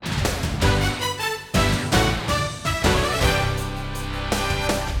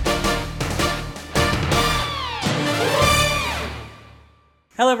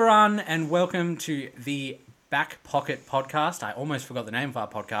Hello everyone and welcome to the Back Pocket Podcast. I almost forgot the name of our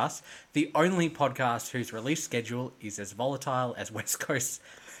podcast. The only podcast whose release schedule is as volatile as West Coast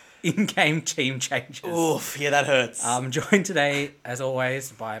in-game team changes. Oof, yeah, that hurts. I'm joined today, as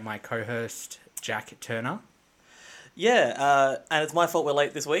always, by my co-host, Jack Turner. Yeah, and it's my fault we're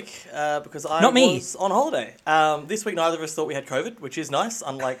late this week because I Not me. was on holiday. This week neither of us thought we had COVID, which is nice,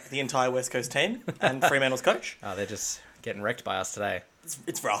 unlike the entire West Coast team and Fremantle's coach. Oh, they're just getting wrecked by us today.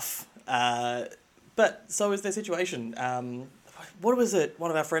 It's rough. But so is their situation. What was it? One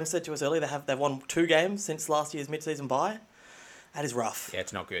of our friends said to us earlier, they've won 2 games since last year's mid-season bye. That is rough. Yeah,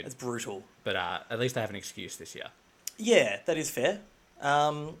 it's not good. It's brutal. But at least they have an excuse this year. Yeah, that is fair.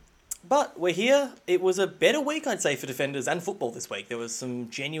 But we're here. It was a better week, I'd say, for defenders and football this week. There was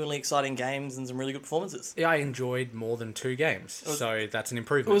some genuinely exciting games and some really good performances. Yeah, I enjoyed more than 2 games, so that's an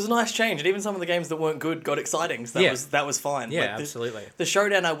improvement. It was a nice change, and even some of the games that weren't good got exciting, so that was fine. Yeah, absolutely. The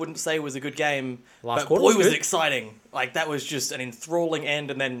showdown, I wouldn't say was a good game, Last but quarter boy, was good. it exciting. Like, that was just an enthralling end,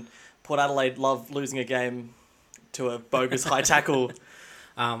 and then Port Adelaide loved losing a game to a bogus high tackle.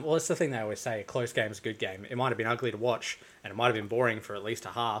 Well, it's the thing they always say, a close game's a good game. It might have been ugly to watch, and it might have been boring for at least a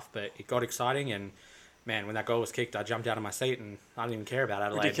half, but it got exciting, and man, when that goal was kicked, I jumped out of my seat, and I didn't even care about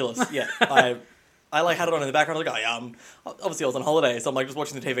Adelaide. Ridiculous, yeah. I had it on in the background. I was like, obviously I was on holiday, so I'm like just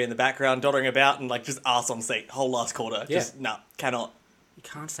watching the TV in the background, doddering about, and like just arse on seat, whole last quarter. Yeah. Just, no, cannot. You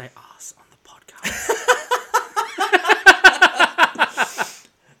can't say arse on the podcast.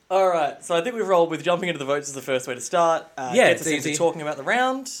 All right, so I think we've rolled with jumping into the votes as the first way to start. Yeah, gets it's us into easy. talking about the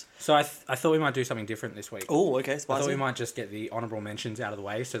round. So I thought we might do something different this week. Oh, okay, I spicy. thought we might just get the honourable mentions out of the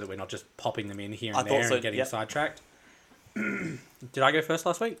way so that we're not just popping them in here and I thought there so, and getting yep. sidetracked. Did I go first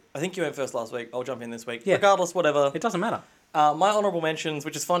last week? I think you went first last week. I'll jump in this week. Yeah. Regardless, whatever. It doesn't matter. My honourable mentions,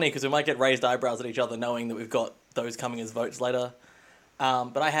 which is funny because we might get raised eyebrows at each other knowing that we've got those coming as votes later.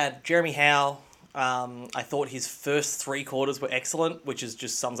 But I had Jeremy Howe. I thought his first 3 quarters were excellent, which is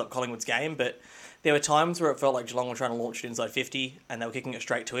just sums up Collingwood's game. But there were times where it felt like Geelong were trying to launch it inside 50 and they were kicking it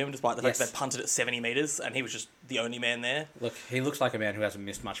straight to him, despite the fact that they punted at 70 metres and he was just the only man there. Look, he looks like a man who hasn't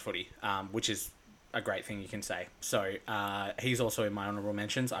missed much footy, which is a great thing you can say. So he's also in my honourable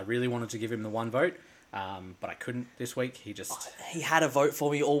mentions. I really wanted to give him the 1 vote, but I couldn't this week. He had a vote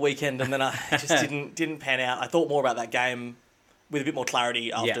for me all weekend and then I just didn't pan out. I thought more about that game with a bit more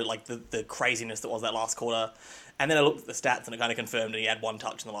clarity after like the craziness that was that last quarter. And then I looked at the stats and it kind of confirmed that he had 1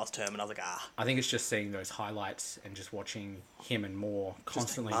 touch in the last term and I was like, I think it's just seeing those highlights and just watching him and Moore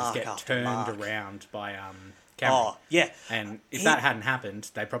constantly mark just get after turned mark. around by Cameron. Oh, yeah. And if that hadn't happened,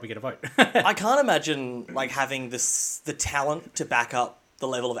 they'd probably get a vote. I can't imagine like having the talent to back up the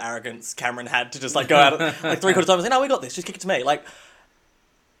level of arrogance Cameron had to just like go out like 3 quarters time and say, no, we got this, just kick it to me. Like,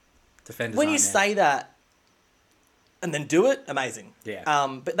 Defenders when you aren't there. say that and then do it, amazing. Yeah.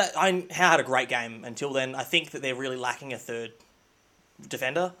 But Howe had a great game until then. I think that they're really lacking a third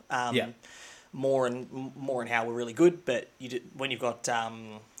defender. Moore and Howe were really good, but when you've got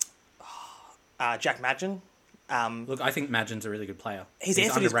Jack Madgen. Look, I think Madgen's a really good player. His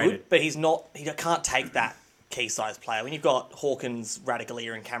effort is good, but he's not. He can't take that key size player. When you've got Hawkins,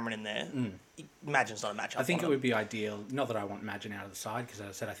 Radicalier, and Cameron in there, Madgen's not a matchup. I think it would be ideal, not that I want Madgen out of the side, because as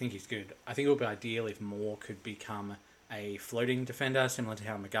I said, I think he's good. I think it would be ideal if Moore could become a floating defender, similar to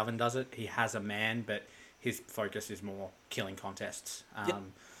how McGovern does it. He has a man, but his focus is more killing contests,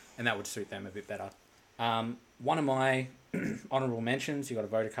 and that would suit them a bit better. One of my honourable mentions, you got a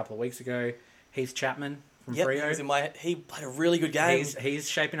vote a couple of weeks ago, Heath Chapman from Freo. He played a really good game. He's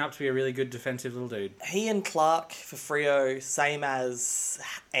shaping up to be a really good defensive little dude. He and Clark for Freo, same as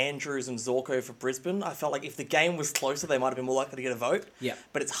Andrews and Zorko for Brisbane. I felt like if the game was closer, they might have been more likely to get a vote. Yeah.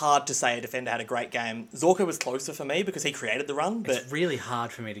 But it's hard to say a defender had a great game. Zorko was closer for me because he created the run. But it's really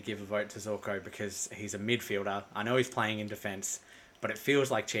hard for me to give a vote to Zorko because he's a midfielder. I know he's playing in defence, but it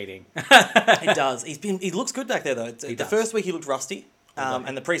feels like cheating. It does. He looks good back there though. The first week he looked rusty,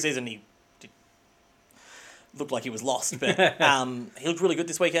 and the preseason he looked like he was lost, but he looked really good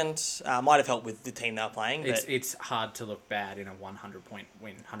this weekend. Might have helped with the team they were playing. But it's hard to look bad in a 100-point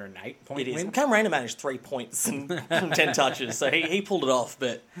win, 108-point it is. win. Cam Rayner managed 3 points and 10 touches, so he pulled it off.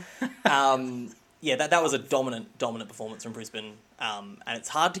 But that was a dominant performance from Brisbane. And it's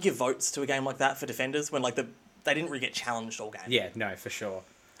hard to give votes to a game like that for defenders when like they didn't really get challenged all game. Yeah, no, for sure.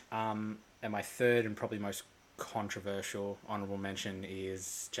 And my third and probably most controversial honourable mention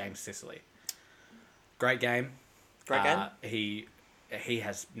is James Sicily. Great game. He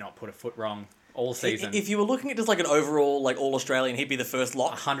has not put a foot wrong all season. If you were looking at just like an overall like all Australian, he'd be the first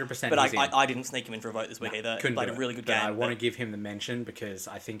lock. 100%. But I didn't sneak him in for a vote this week either. He played a really good game. I want to give him the mention because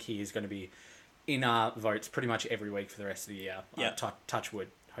I think he is going to be in our votes pretty much every week for the rest of the year. Yeah. Touch wood,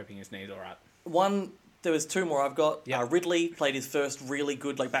 hoping his knee's all right. There was two more I've got. Yeah. Ridley played his first really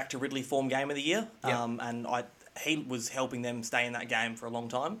good, back to Ridley form game of the year. Yeah. And he was helping them stay in that game for a long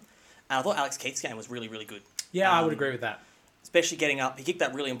time. And I thought Alex Keith's game was really, really good. Yeah, I would agree with that. Especially getting up. He kicked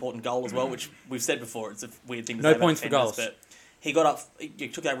that really important goal as well, which we've said before. It's a weird thing to No say about points for defenders, goals. But he got up, he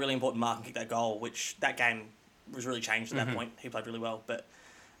took that really important mark and kicked that goal, which that game was really changed at that point. He played really well. But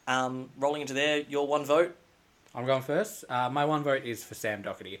rolling into there, your one vote? I'm going first. My one vote is for Sam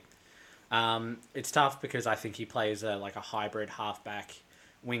Doherty. It's tough because I think he plays a hybrid halfback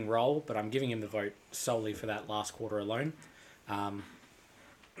wing role, but I'm giving him the vote solely for that last quarter alone.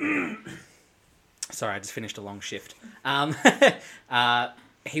 Sorry, I just finished a long shift.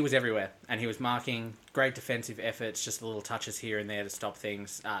 He was everywhere, and he was marking great defensive efforts, just little touches here and there to stop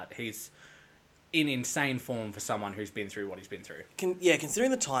things. He's in insane form for someone who's been through what he's been through.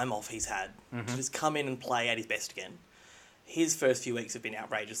 Considering the time off he's had, to just come in and play at his best again, his first few weeks have been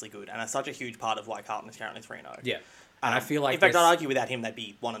outrageously good, and that's such a huge part of why Carlton is currently 3-0. Yeah, and I feel like... In fact, I'd argue without him, they'd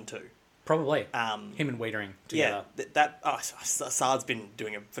be 1 and 2. Probably. Him and Wiedering together. Yeah, Saad's been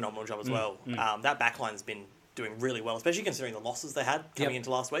doing a phenomenal job as well. That backline's been doing really well, especially considering the losses they had coming into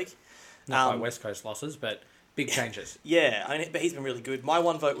last week. Not quite West Coast losses, but big changes. Yeah, but he's been really good. My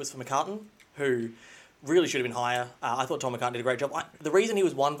one vote was for McCartan, who really should have been higher. I thought Tom McCartan did a great job. The reason he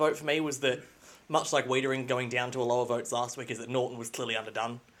was one vote for me was that, much like Wiedering going down to a lower votes last week, is that Norton was clearly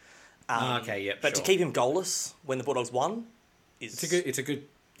underdone. But sure. to keep him goalless when the Bulldogs won is it's a good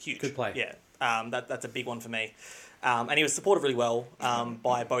huge. Good play. Yeah, that's a big one for me. And he was supported really well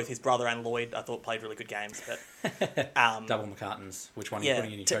by both his brother and Lloyd. I thought played really good games. But double McCartans. Which one are you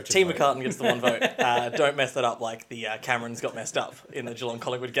putting in your coach's Team vote? McCartan gets the one vote. Don't mess that up like the Camerons got messed up in the Geelong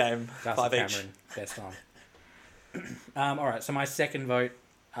Collingwood game. Darcy 5 each. Cameron, best on. All right, so my second vote,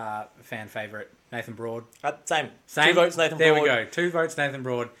 fan favourite, Nathan Broad. Same. 2 Same. votes, Nathan There Broad. we go. 2 votes, Nathan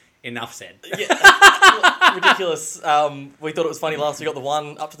Broad. Enough said. Yeah. Ridiculous. We thought it was funny last week. We got the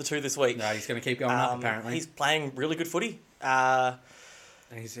 1 up to the 2 this week. No, he's going to keep going up, apparently. He's playing really good footy.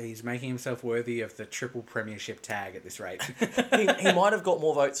 He's making himself worthy of the triple premiership tag at this rate. he might have got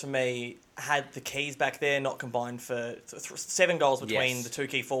more votes from me had the keys back there not combined for 7 goals between the 2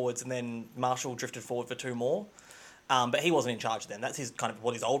 key forwards, and then Marshall drifted forward for 2 more. But he wasn't in charge then. That's his kind of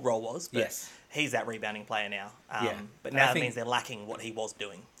what his old role was. But yes. He's that rebounding player now. But And now I it think- means they're lacking what he was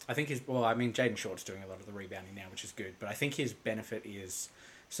doing. I think Jaden Short's doing a lot of the rebounding now, which is good. But I think his benefit is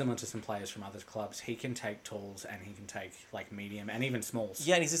similar to some players from other clubs. He can take talls and he can take medium and even smalls.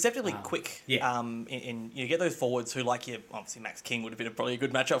 Yeah, and he's deceptively quick. Yeah. In you get those forwards who obviously Max King would have been probably a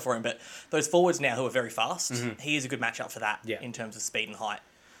good matchup for him, but those forwards now who are very fast, he is a good matchup for that in terms of speed and height.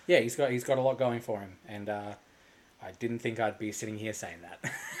 Yeah, he's got a lot going for him, and I didn't think I'd be sitting here saying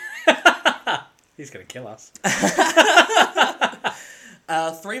that. He's gonna kill us.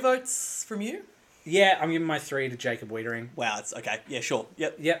 3 votes from you? Yeah, I'm giving my 3 to Jacob Wiedering. Wow, it's okay. Yeah, sure.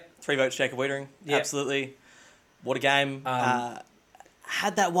 Yep. 3 votes, Jacob Wiedering. Yep. Absolutely. What a game.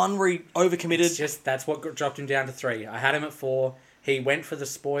 Had that one where he overcommitted. That's what dropped him down to 3. I had him at 4. He went for the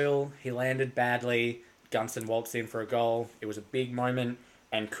spoil. He landed badly. Gunston waltzed in for a goal. It was a big moment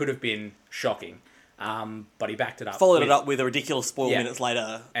and could have been shocking. But he backed it up. Followed it up with a ridiculous spoil minutes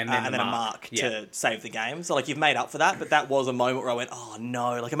later and then a mark to save the game. So, you've made up for that, but that was a moment where I went, oh,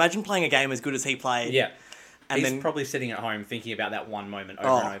 no. Imagine playing a game as good as he played. Yeah. And He's probably sitting at home thinking about that one moment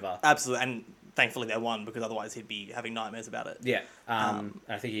over and over. Absolutely. And thankfully they won, because otherwise he'd be having nightmares about it. Yeah.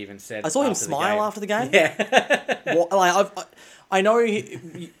 I think he even said... I saw him smile after the game. Yeah. I know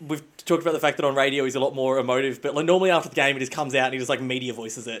we've talked about the fact that on radio he's a lot more emotive, but normally after the game he just comes out and he just media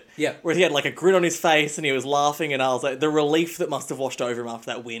voices it. Yeah. Whereas he had a grin on his face and he was laughing, and I was like, the relief that must have washed over him after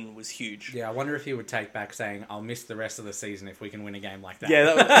that win was huge. Yeah, I wonder if he would take back saying, I'll miss the rest of the season if we can win a game like that.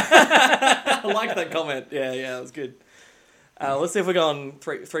 Yeah, I like that comment. Yeah, that was good. Let's see if we're going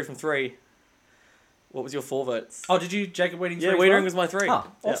 3 from 3. What was your 4 votes? Oh, did you Jacob Wiedering? Yeah, Wiedering was my 3. Oh,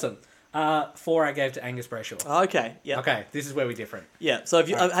 awesome. 4 I gave to Angus Brayshaw. Okay, yeah. Okay, this is where we're different. Yeah, so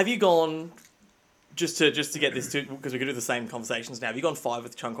have you gone, just to get this to, because we could do the same conversations now, have you gone 5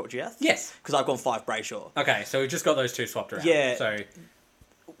 with Chungkot Jiath? Yes. Because I've gone 5 Brayshaw. Okay, so we've just got those 2 swapped around. Yeah. So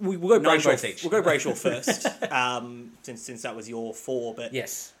we'll go votes each. We'll go Brayshaw first, since that was your 4, but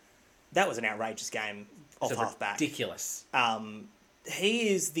yes, that was an outrageous game off half-back. Ridiculous. He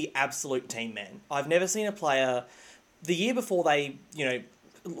is the absolute team man. I've never seen a player... The year before they,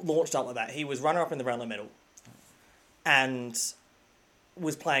 launched up like that, he was runner-up in the Brownlow medal and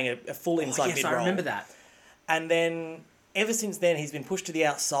was playing a full inside mid role. I remember that. And then ever since then, he's been pushed to the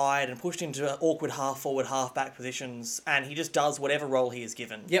outside and pushed into awkward half-forward, half-back positions, and he just does whatever role he is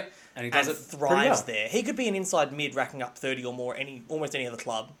given. Yep, and he does it thrives well. there. He could be an inside mid, racking up 30 or more almost any other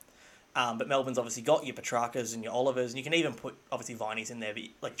club. But Melbourne's obviously got your Petrarcas and your Olivers, and you can even put, obviously, Viney's in there. But,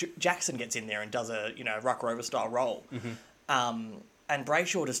 like, Jackson gets in there and does a, ruck rover style role. Mm-hmm. And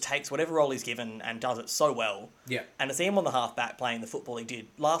Brayshaw just takes whatever role he's given and does it so well. Yeah. And to see him on the half-back playing the football he did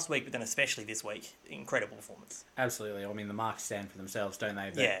last week, but then especially this week, incredible performance. Absolutely. I mean, the marks stand for themselves, don't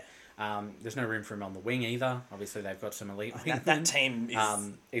they? But, yeah. There's no room for him on the wing either. Obviously, they've got some elite wingmen. That team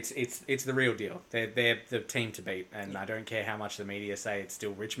is... It's the real deal. They're the team to beat, and I don't care how much the media say it's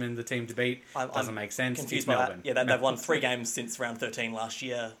still Richmond the team to beat. Doesn't make sense. Confused it's by Melbourne. That. Yeah, they've won 3 games since round 13 last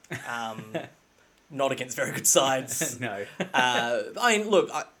year. Not against very good sides. No.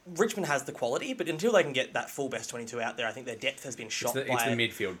 Richmond has the quality, but until they can get that full best 22 out there, I think their depth has been shot it's the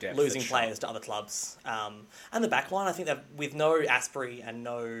midfield depth losing players to other clubs. And the back line, I think with no Asprey and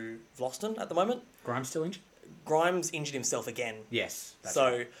no Vlosten at the moment. Grimes still injured? Grimes injured himself again. Yes.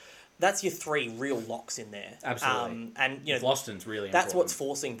 That's your 3 real locks in there. Absolutely. And Vlosten's really that's important. what's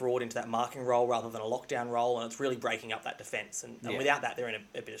forcing Broad into that marking role rather than a lockdown role, and it's really breaking up that defence. And without that, they're in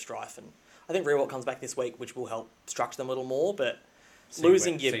a bit of strife. And I think Rewalt comes back this week, which will help structure them a little more. But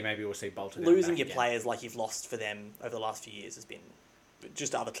maybe we'll see Bolton losing your players like you've lost for them over the last few years has been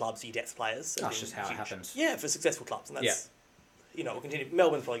just other clubs, your depth players. That's just how it happens. Yeah, for successful clubs, and that's we'll continue.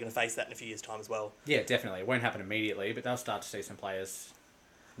 Melbourne's probably going to face that in a few years' time as well. Yeah, definitely. It won't happen immediately, but they'll start to see some players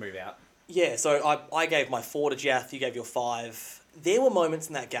move out. Yeah, so I gave my 4 to Jath, you gave your 5. There were moments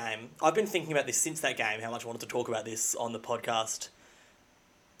in that game, I've been thinking about this since that game, how much I wanted to talk about this on the podcast.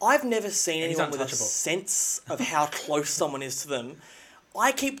 I've never seen anyone with a sense of how close someone is to them.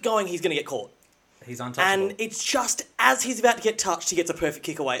 I keep going, he's going to get caught. He's untouchable. And it's just, as he's about to get touched, he gets a perfect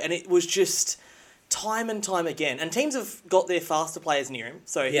kick away. And it was just time and time again. And teams have got their faster players near him,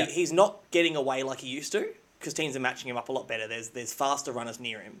 so he's not getting away like he used to, because teams are matching him up a lot better. There's faster runners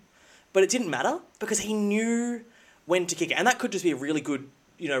near him. But it didn't matter, because he knew when to kick it. And that could just be a really good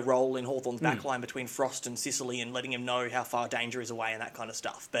role in Hawthorn's backline between Frost and Sicily and letting him know how far danger is away and that kind of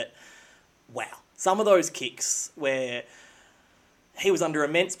stuff. But, wow. Some of those kicks where he was under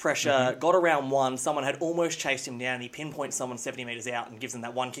immense pressure, got around one, someone had almost chased him down, and he pinpoints someone 70 metres out and gives them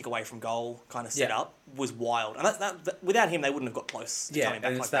that one kick away from goal kind of setup, was wild. And that without him, they wouldn't have got close to coming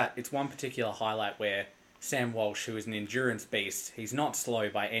back like that. It's one particular highlight where Sam Walsh, who is an endurance beast, he's not slow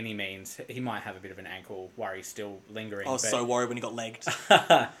by any means. He might have a bit of an ankle worry still lingering. I was so worried when he got legged.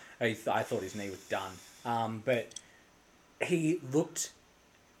 I thought his knee was done. But he looked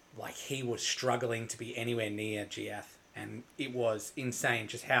like he was struggling to be anywhere near Giath. And it was insane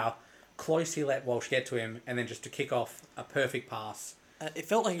just how close he let Walsh get to him, and then just to kick off a perfect pass. It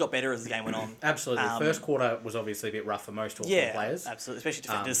felt like he got better as the game went on. Absolutely. First quarter was obviously a bit rough for most Hawthorn players. Absolutely, especially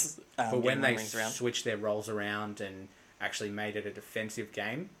defenders. But when they switched their roles around and actually made it a defensive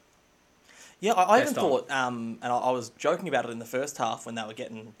game... Yeah, I even thought, and I was joking about it in the first half when they were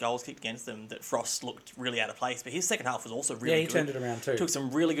getting goals kicked against them, that Frost looked really out of place. But his second half was also really good. Yeah, he turned it around too. Took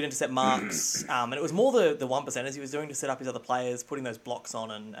some really good intercept marks. And it was more the 1%ers he was doing to set up his other players, putting those blocks on,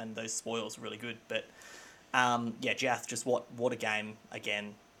 and those spoils were really good. But, Jath, just what a game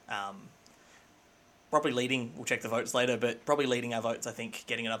again. Probably leading, we'll check the votes later, but probably leading our votes, I think,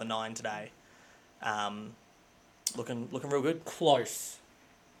 getting another 9 today. Looking real good. Close.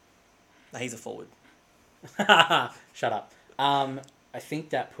 No, he's a forward. Shut up. I think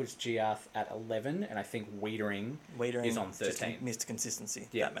that puts Giath at 11, and I think Wiedering is on 13. Just missed consistency.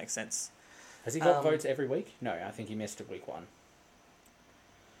 Yeah. That makes sense. Has he got votes every week? No, I think he missed week 1.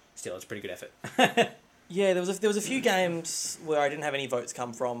 Still, it's a pretty good effort. Yeah, there was a few games where I didn't have any votes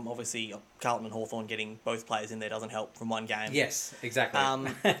come from. Obviously, Carlton and Hawthorn getting both players in there doesn't help from one game. Yes,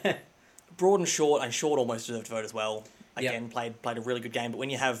 exactly. Broad and Short almost deserved to vote as well. Again, played a really good game. But when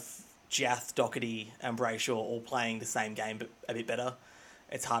you have Jath, Doherty and Brayshaw all playing the same game but a bit better,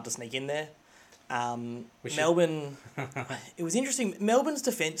 it's hard to sneak in there. Melbourne, it was interesting. Melbourne's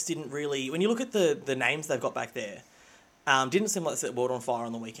defence didn't really... When you look at the names they've got back there, didn't seem like they set the world on fire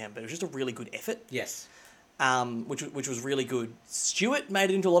on the weekend, but it was just a really good effort. Yes. Which was really good. Stewart made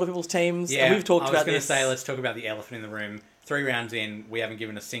it into a lot of people's teams. Yeah, and we've talked about this. I was going to say, let's talk about the elephant in the room. 3 rounds in, we haven't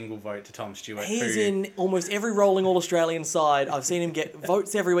given a single vote to Tom Stewart. He's in almost every rolling All-Australian side. I've seen him get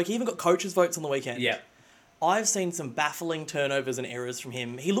votes every week. He even got coaches' votes on the weekend. Yeah. I've seen some baffling turnovers and errors from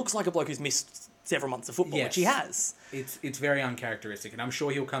him. He looks like a bloke who's missed several months of football, which he has. It's very uncharacteristic, and I'm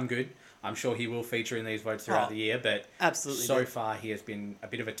sure he'll come good. I'm sure he will feature in these votes throughout the year, but absolutely so far he has been a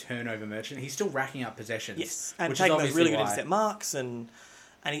bit of a turnover merchant. He's still racking up possessions. Yes, and taking those really good intercept marks, and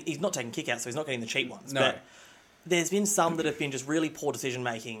he's not taking kickouts, so he's not getting the cheap ones. No. there's been some that have been just really poor decision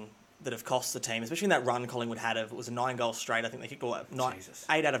making that have cost the team, especially in that run Collingwood had of, it was a 9 goal straight. I think they kicked all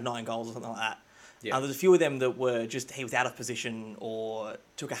 8 out of 9 goals or something like that. Yeah. There's a few of them that were just, he was out of position or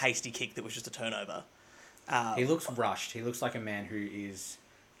took a hasty kick that was just a turnover. He looks rushed. He looks like a man who is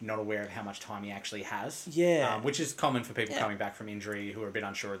not aware of how much time he actually has. Yeah. Which is common for people coming back from injury who are a bit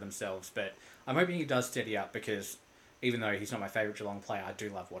unsure of themselves. But I'm hoping he does steady up because even though he's not my favourite Geelong player, I do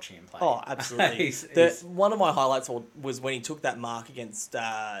love watching him play. Oh, absolutely. One of my highlights was when he took that mark against,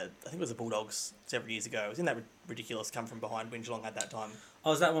 I think it was the Bulldogs several years ago. It was in that ridiculous come from behind when Geelong had that time.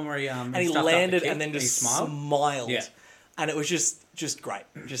 Oh, is that one where he and he landed and then just smiled. Yeah. And it was just great.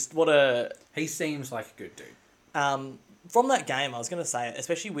 Just what a... He seems like a good dude. From that game, I was going to say,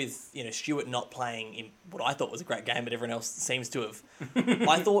 especially with Stewart not playing in what I thought was a great game, but everyone else seems to have.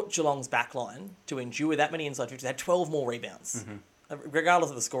 I thought Geelong's backline, to endure that many inside 50s, had 12 more rebounds. Mm-hmm.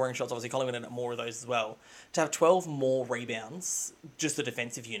 Regardless of the scoring shots, obviously Collingwood had more of those as well. To have 12 more rebounds, just the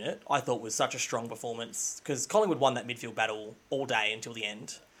defensive unit, I thought was such a strong performance because Collingwood won that midfield battle all day until the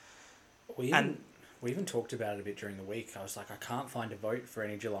end. We even talked about it a bit during the week. I was like, I can't find a vote for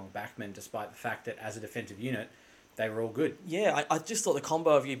any Geelong backmen, despite the fact that as a defensive unit, they were all good. Yeah, I just thought the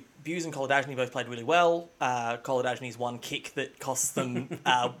combo of Buse and Kolodajny both played really well. Kolodajny's one kick that cost them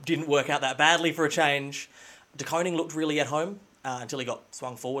didn't work out that badly for a change. De Koning looked really at home until he got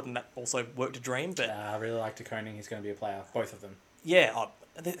swung forward, and that also worked a dream. But I really like De Koning. He's going to be a player, both of them. Yeah,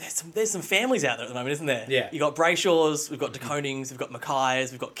 there's some families out there at the moment, isn't there? Yeah. You got Brayshaws, we've got De Konings, we've got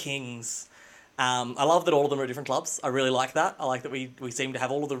Mackays, we've got Kings. I love that all of them are at different clubs. I really like that. I like that we seem to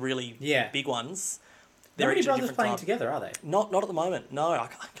have all of the really big ones. There are any brothers playing together, are they? Not at the moment. No, I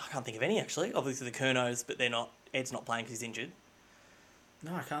can't think of any, actually. Obviously, the Kernos, but they're not. Ed's not playing because he's injured.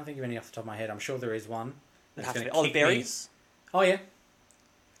 No, I can't think of any off the top of my head. I'm sure there is one. The Berries. Oh, yeah.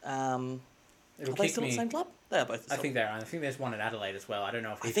 Are they still at the same club? They are both. I think they are. I think there's one at Adelaide as well. I don't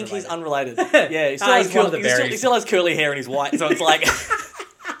know if he's related. he's unrelated. Yeah, he still has curly hair and he's white, so it's like...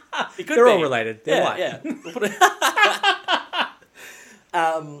 They're all related. They're white. Yeah.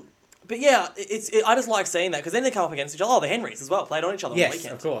 But yeah, I just like seeing that because then they come up against each other. Oh, the Henrys as well played on each other on the weekend.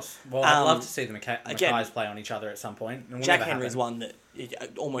 Yes, of course. Well, I'd love to see the Mackays play on each other at some point. Jack Henry's one that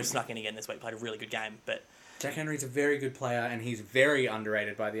almost snuck in again this week, played a really good game. But Jack Henry's a very good player and he's very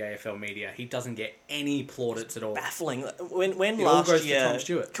underrated by the AFL media. He doesn't get any plaudits at all. Baffling. When it last all goes year, to Tom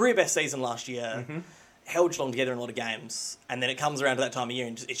Stewart. Career best season last year, held Geelong together in a lot of games, and then it comes around to that time of year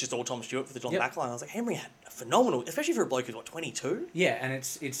and it's just all Tom Stewart for the Geelong backline. I was like, Henry had a phenomenal, especially for a bloke who's 22. Yeah, and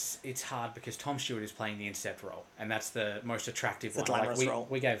it's hard because Tom Stewart is playing the intercept role, and that's the most attractive one. Glamorous role.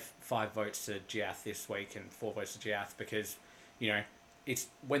 We gave 5 votes to Giath this week and 4 votes to Giath because it's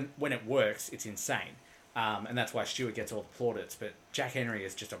when it works, it's insane, and that's why Stewart gets all the plaudits. But Jack Henry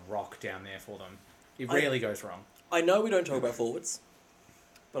is just a rock down there for them. It rarely goes wrong. I know we don't talk about forwards,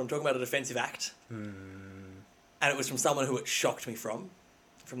 but I'm talking about a defensive act. And it was from someone who it shocked me from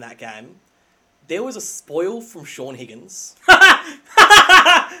that game. There was a spoil from Sean Higgins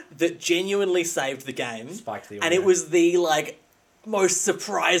that genuinely saved the game. Spiked the order. And it was the most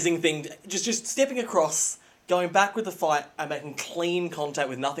surprising thing. Just stepping across, going back with the fight and making clean contact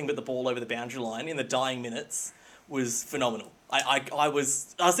with nothing but the ball over the boundary line in the dying minutes was phenomenal. I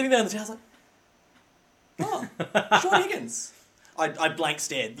was sitting there in the tower, I was like, oh, Sean Higgins. I blank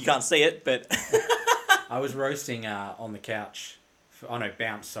stared. You can't see it, but... I was roasting on the couch,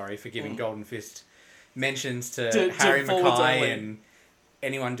 for giving Golden Fist mentions to Harry Mackay and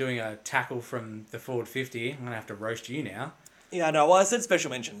anyone doing a tackle from the forward 50. I'm going to have to roast you now. Yeah, no, well, I said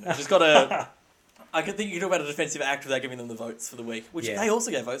special mention. I just got to... I could think you could talk about a defensive act without giving them the votes for the week, which they also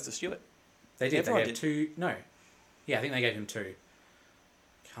gave votes to Stewart. They did. They gave 2... No. Yeah, I think they gave him 2.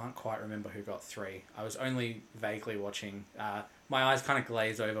 Can't quite remember who got 3. I was only vaguely watching... my eyes kind of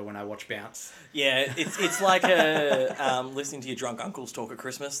glaze over when I watch Bounce. Yeah, it's like listening to your drunk uncles talk at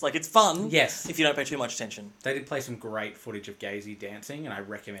Christmas. Like, it's fun. Yes. If you don't pay too much attention. They did play some great footage of Gazy dancing, and I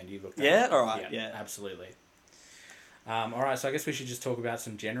recommend you look that up. Yeah? All right, yeah. Absolutely. All right, so I guess we should just talk about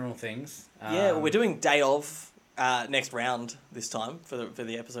some general things. Well, we're doing day of next round this time for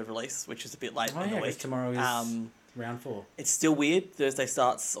the episode release, which is a bit late in the week. Tomorrow is round 4. It's still weird. Thursday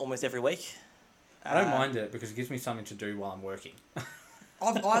starts almost every week. I don't mind it because it gives me something to do while I'm working.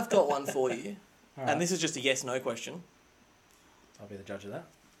 I've got one for you. Right. And this is just a yes-no question. I'll be the judge of that.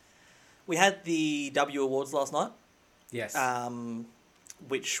 We had the W Awards last night. Yes.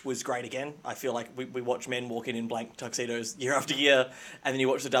 Which was great again. I feel like we watch men walk in blank tuxedos year after year, and then you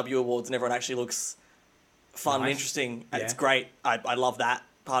watch the W Awards and everyone actually looks fun and interesting. Yeah. It's great. I love that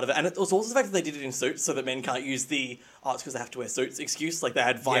part of it. And it was also the fact that they did it in suits so that men can't use the, it's because they have to wear suits excuse. Like, they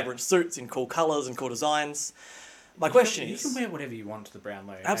had vibrant suits in cool colours and cool designs. My question You is... can wear whatever you want to the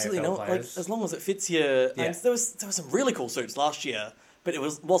Brownlow Absolutely AFL not. Like, players. as long as it fits you. Yeah. And there was some really cool suits last year, but it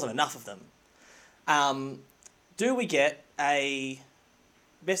wasn't enough of them. Do we get a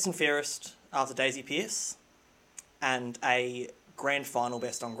best and fairest after Daisy Pearce and a grand final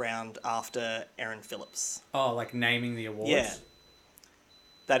best on ground after Erin Phillips? Oh, like naming the awards? Yeah.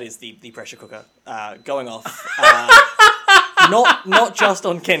 That is the pressure cooker going off. Not just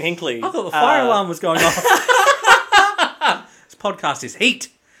on Ken Hinkley. I thought the fire alarm was going off. This podcast is heat.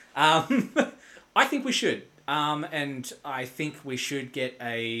 I think we should. And I think we should get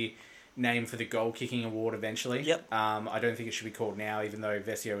a name for the goal kicking award eventually. Yep. I don't think it should be called now, even though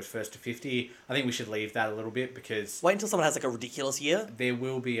Vesio was first to 50. I think we should leave that a little bit because... Wait until someone has like a ridiculous year. There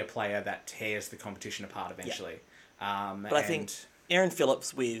will be a player that tears the competition apart eventually. But I think Erin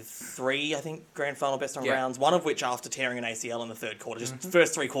Phillips with 3, I think, grand final best on grounds, one of which after tearing an ACL in the third quarter. Just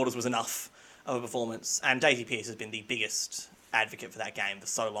first 3 quarters was enough of a performance. And Daisy Pearce has been the biggest advocate for that game for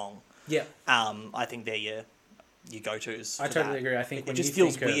so long. Yeah. I think they're your go-tos. I totally agree. I think it just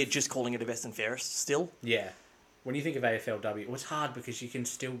feels weird just calling it a best and fairest still. Yeah. When you think of AFLW, it was hard because you can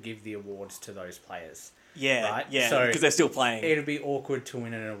still give the awards to those players. Yeah, right? yeah, so because they're still playing. It'd be awkward to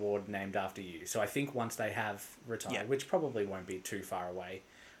win an award named after you. So I think once they have retired, which probably won't be too far away,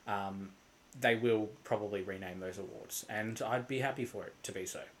 they will probably rename those awards. And I'd be happy for it to be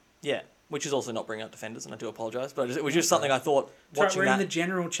so. Yeah, which is also not bringing up defenders, and I do apologise, but it was just something I thought watching we're that... in the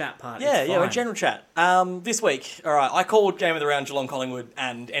general chat part. Yeah, we're in general chat. This week, all right, I called Game of the Round Geelong Collingwood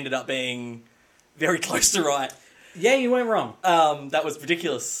and ended up being very close to right. Yeah, you weren't wrong. That was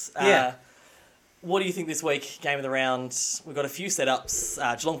ridiculous. Yeah. What do you think this week, Game of the Round? We've got a few setups.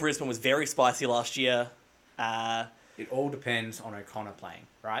 Geelong-Brisbane was very spicy last year. It all depends on O'Connor playing,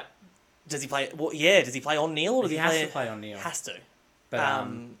 right? Does he play... Well, yeah, does he play on Neil? Or does he has to play on Neil. Has to. But,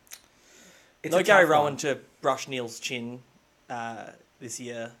 it's no Gary Rowan to brush Neil's chin this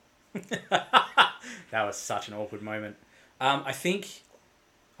year. That was such an awkward moment. I think...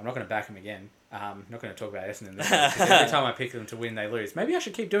 I'm not going to back him again. I'm not going to talk about Essendon this week, because every time I pick them to win, they lose. Maybe I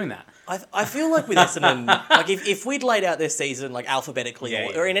should keep doing that. I feel like with Essendon, like if we'd laid out their season like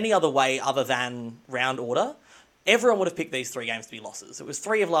alphabetically or in any other way other than round order, everyone would have picked these 3 games to be losses. It was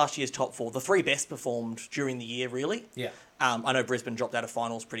 3 of last year's top 4, the 3 best performed during the year, really. Yeah. I know Brisbane dropped out of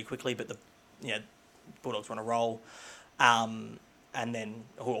finals pretty quickly, but the Bulldogs were on a roll, and then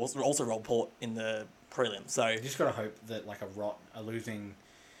also rolled Port in the prelim. So you just got to hope that like a losing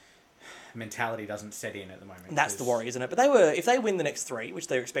mentality doesn't set in at the moment. That's the worry, isn't it? But if they win the next 3, which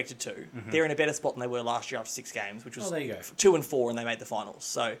they're expected to, they're in a better spot than they were last year after 6 games, which was there you go. 2 and 4, and they made the finals.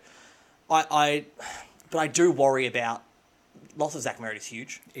 So, but I do worry about loss of Zach Merritt is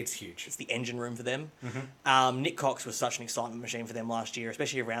huge. It's huge. It's the engine room for them. Nick Cox was such an excitement machine for them last year,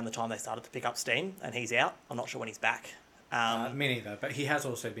 especially around the time they started to pick up steam, and he's out. I'm not sure when he's back. Me neither, but he has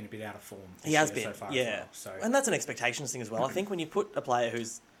also been a bit out of form. He has been, so far yeah. as well, so. And that's an expectations thing as well. I think when you put a player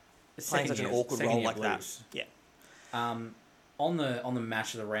who's playing such an awkward role like that, on the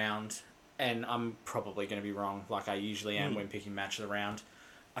match of the round, and I'm probably going to be wrong, like I usually am when picking match of the round.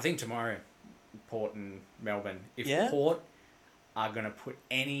 I think tomorrow, Port and Melbourne. If Port are going to put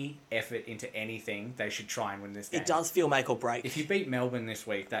any effort into anything, they should try and win this game. It does feel make or break. If you beat Melbourne this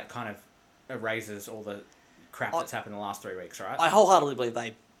week, that kind of erases all the crap that's happened in the last 3 weeks, right? I wholeheartedly believe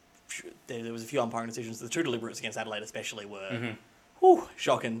there was a few umpiring decisions. The 2 deliberates against Adelaide especially were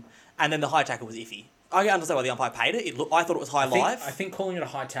shocking. And then the high tackle was iffy. I understand why the umpire paid it. I thought it was live. I think calling it a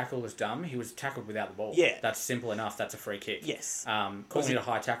high tackle was dumb. He was tackled without the ball. Yeah. That's simple enough. That's a free kick. Yes. Calling it a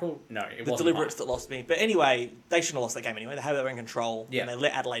high tackle? No, it wasn't. The deliberates that lost me. But anyway, they shouldn't have lost that game anyway. They have their own control. Yeah. And they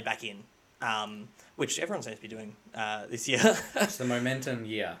let Adelaide back in, which everyone seems to be doing this year. It's the momentum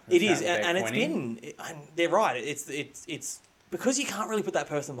year. It is. And it's been... And they're right. It's because you can't really put that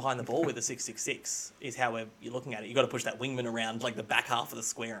person behind the ball with a 6-6-6 is how you're looking at it. You've got to push that wingman around like the back half of the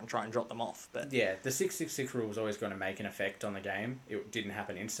square and try and drop them off. But yeah, the 6-6-6 rule was always going to make an effect on the game. It didn't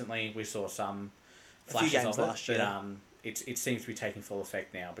happen instantly. We saw some flashes of it, last year. But it seems to be taking full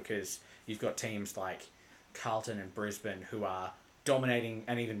effect now because you've got teams like Carlton and Brisbane who are dominating,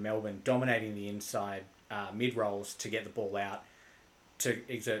 and even Melbourne, dominating the inside mid-rolls to get the ball out to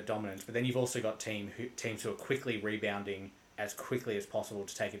exert dominance. But then you've also got teams who are quickly rebounding as quickly as possible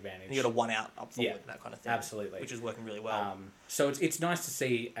to take advantage. You got a 1 out up forward, that kind of thing. Absolutely. Which is working really well. So it's nice to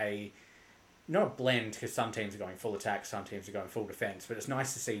see not a blend, because some teams are going full attack, some teams are going full defence, but it's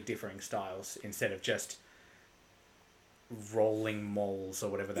nice to see differing styles instead of just rolling malls or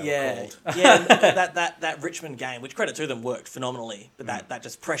whatever they were Yeah, called. yeah. That Richmond game, which credit to them, worked phenomenally. But that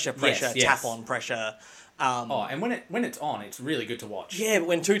just pressure, Yes. tap on pressure. And when it's on, it's really good to watch. Yeah, but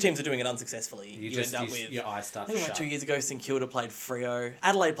when two teams are doing it unsuccessfully, you just end up with... your eyes start I to think shut. 2 years ago, St Kilda played Freo.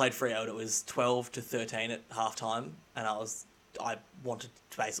 Adelaide played Freo, and it was 12-13 at halftime, and I wanted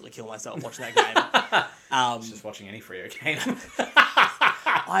to basically kill myself watching that game. Just watching any Freo game.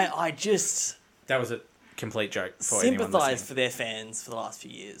 I just That was a complete joke for anyone sympathise listening. for their fans for the last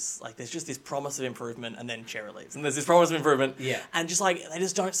few years. Like, there's just this promise of improvement, and then Cherry leaves, and there's this promise of improvement, Yeah. and just like they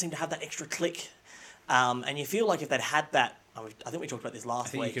just don't seem to have that extra click. And you feel like if they'd had that, I think we talked about this last I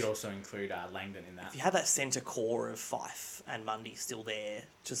think week. you could also include Langdon in that. If you had that centre core of Fife and Mundy still there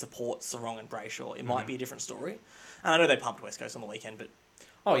to support Sarong and Brayshaw, it might be a different story. And I know they pumped West Coast on the weekend, but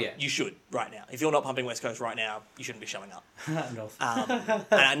Oh, yeah. you should right now. If you're not pumping West Coast right now, you shouldn't be showing up. North.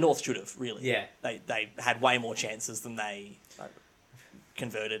 And North should have, really. Yeah. They had way more chances than they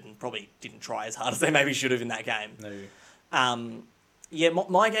converted, and probably didn't try as hard as they maybe should have in that game. No.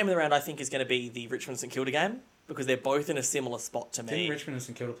 My game of the round, I think, is going to be the Richmond St Kilda game, because they're both in a similar spot to me. Didn't Richmond and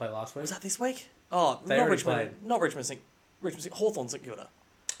St Kilda play last week? Was that this week? Oh, They not already Richmond. played. Not Richmond. Hawthorn St Kilda.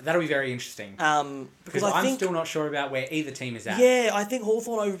 That'll be very interesting. Because I'm think, still not sure about where either team is at. Yeah, I think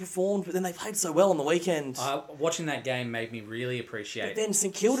Hawthorn overperformed, but then they played so well on the weekend. Watching that game made me really appreciate. But then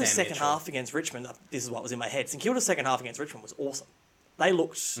St Kilda's Sam second Mitchell. half against Richmond, this is what was in my head. St Kilda's second half against Richmond was awesome. They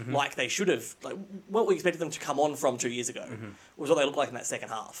looked like they should have, like what we expected them to come on from 2 years ago was what they looked like in that second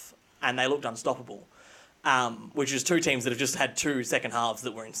half. And they looked unstoppable, which is two teams that have just had two second halves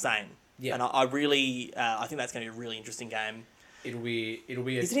that were insane. Yeah. And I really, I think that's going to be a really interesting game. It'll be.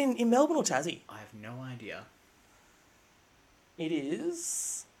 Is it in Melbourne or Tassie? I have no idea. It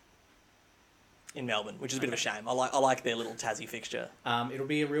is in Melbourne, which is a bit of a shame. I like their little Tassie fixture. It'll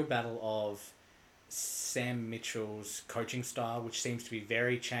be a real battle of Sam Mitchell's coaching style, which seems to be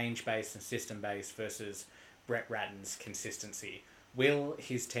very change-based and system-based, versus Brett Ratton's consistency. Will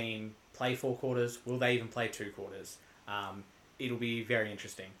his team play 4 quarters? Will they even play 2 quarters? It'll be very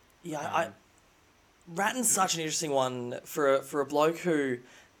interesting. Yeah, Ratton's such an interesting one for a bloke who,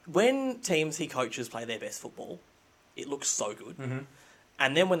 when teams he coaches play their best football, it looks so good.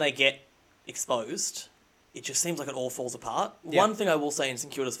 And then when they get exposed, it just seems like it all falls apart. Yeah. One thing I will say in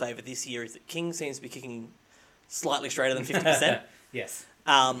St Kilda's favour this year is that King seems to be kicking slightly straighter than 50%, Yes.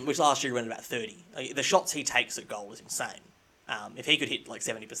 which last year he went about 30. Like, the shots he takes at goal is insane. If he could hit like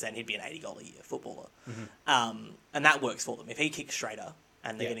 70%, he'd be an 80-goal-a-year footballer. And that works for them. If he kicks straighter,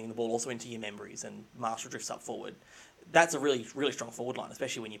 and they're getting the ball also into your memories, and Marshall drifts up forward, that's a really, really strong forward line,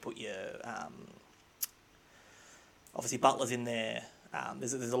 especially when you put your... obviously, Butler's in there.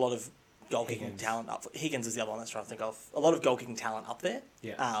 There's a lot of goal-kicking talent up. Higgins is the other one that's trying to think of. A lot of goal-kicking talent up there.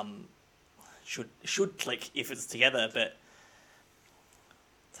 Yeah. Should click if it's together, but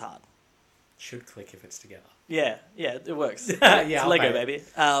it's hard. Should click if it's together. Yeah, it works. Yeah, it's I'll Lego, pay baby.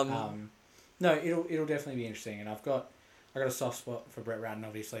 No, it'll definitely be interesting, and I got a soft spot for Brett Ratton,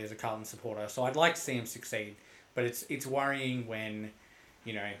 obviously, as a Carlton supporter, so I'd like to see him succeed, but it's worrying when,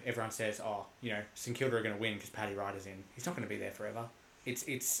 everyone says, St Kilda are going to win because Paddy Ryder's in. He's not going to be there forever.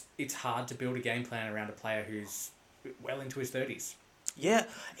 It's hard to build a game plan around a player who's well into his 30s. Yeah,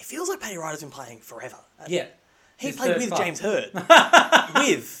 it feels like Paddy Ryder's been playing forever. Yeah. He His played third with club. James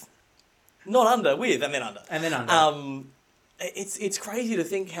Hird. Not under, with, and then under. And then under. It's crazy to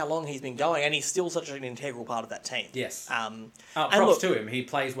think how long he's been going, and he's still such an integral part of that team. Yes. And Props to him. He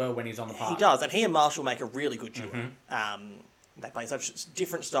plays well when he's on the park. He does, and he and Marshall make a really good duo. They play such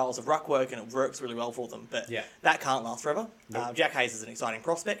different styles of ruck work, and it works really well for them. But that can't last forever. Nope. Jack Hayes is an exciting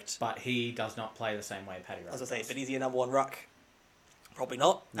prospect. But he does not play the same way Paddy Ryder As I say, does. but is he a number 1 ruck? Probably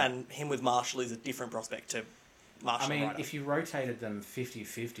not. No. And him with Marshall is a different prospect to Marshall. I mean, Ryder. if you rotated them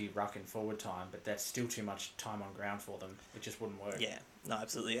 50-50 ruck and forward time, but that's still too much time on ground for them, it just wouldn't work. Yeah, no,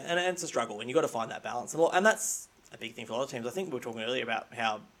 absolutely. And it's a struggle, and you've got to find that balance. And that's a big thing for a lot of teams. I think we were talking earlier about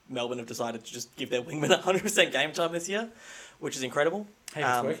how Melbourne have decided to just give their wingmen 100% game time this year, which is incredible. Hey,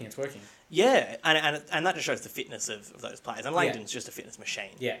 it's working. Yeah, and that just shows the fitness of those players. And Langdon's just a fitness machine.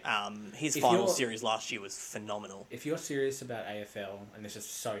 Yeah. His If final you're- series last year was phenomenal. If you're serious about AFL, and this is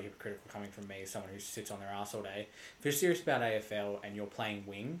so hypocritical coming from me, someone who sits on their arse all day, if you're serious about AFL and you're playing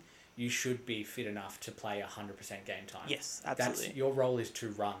wing, you should be fit enough to play 100% game time. Yes, absolutely. Your role is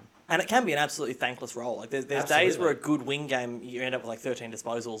to run. And it can be an absolutely thankless role. Like there's days Absolutely. where a good wing game, you end up with like 13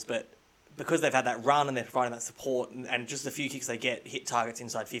 disposals, but because they've had that run and they're providing that support and just the few kicks they get hit targets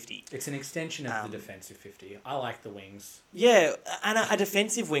inside 50. It's an extension of the defensive 50. I like the wings. Yeah, and a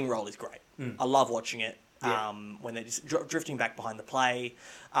defensive wing role is great. I love watching it. Yeah. when they're just drifting back behind the play.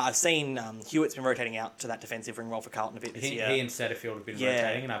 I've seen Hewitt's been rotating out to that defensive ring role for Carlton a bit this year. He and Setterfield have been Yeah.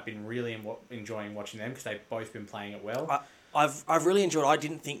 rotating, and I've been really enjoying watching them because they've both been playing it well. I've really enjoyed. I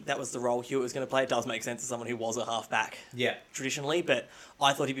didn't think that was the role Hewitt was going to play. It does make sense as someone who was a halfback. Yeah. Traditionally, but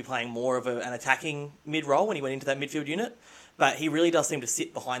I thought he'd be playing more of an attacking mid role when he went into that midfield unit. But he really does seem to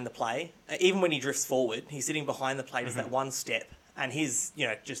sit behind the play, even when he drifts forward. He's sitting behind the play, does that one step, and his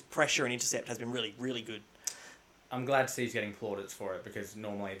just pressure and intercept has been really, really good. I'm glad to see he's getting plaudits for it because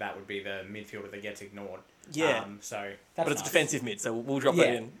normally that would be the midfielder that gets ignored. Yeah. So but it's nice. a defensive mid, so we'll drop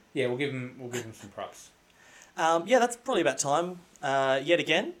that in. Yeah, we'll give him some props. That's probably about time. Yet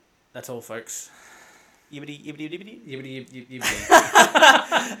again. That's all, folks. Yibbity, yibbity, yibbity. Yibbity,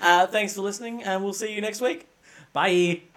 yibbity. Thanks for listening, and we'll see you next week. Bye.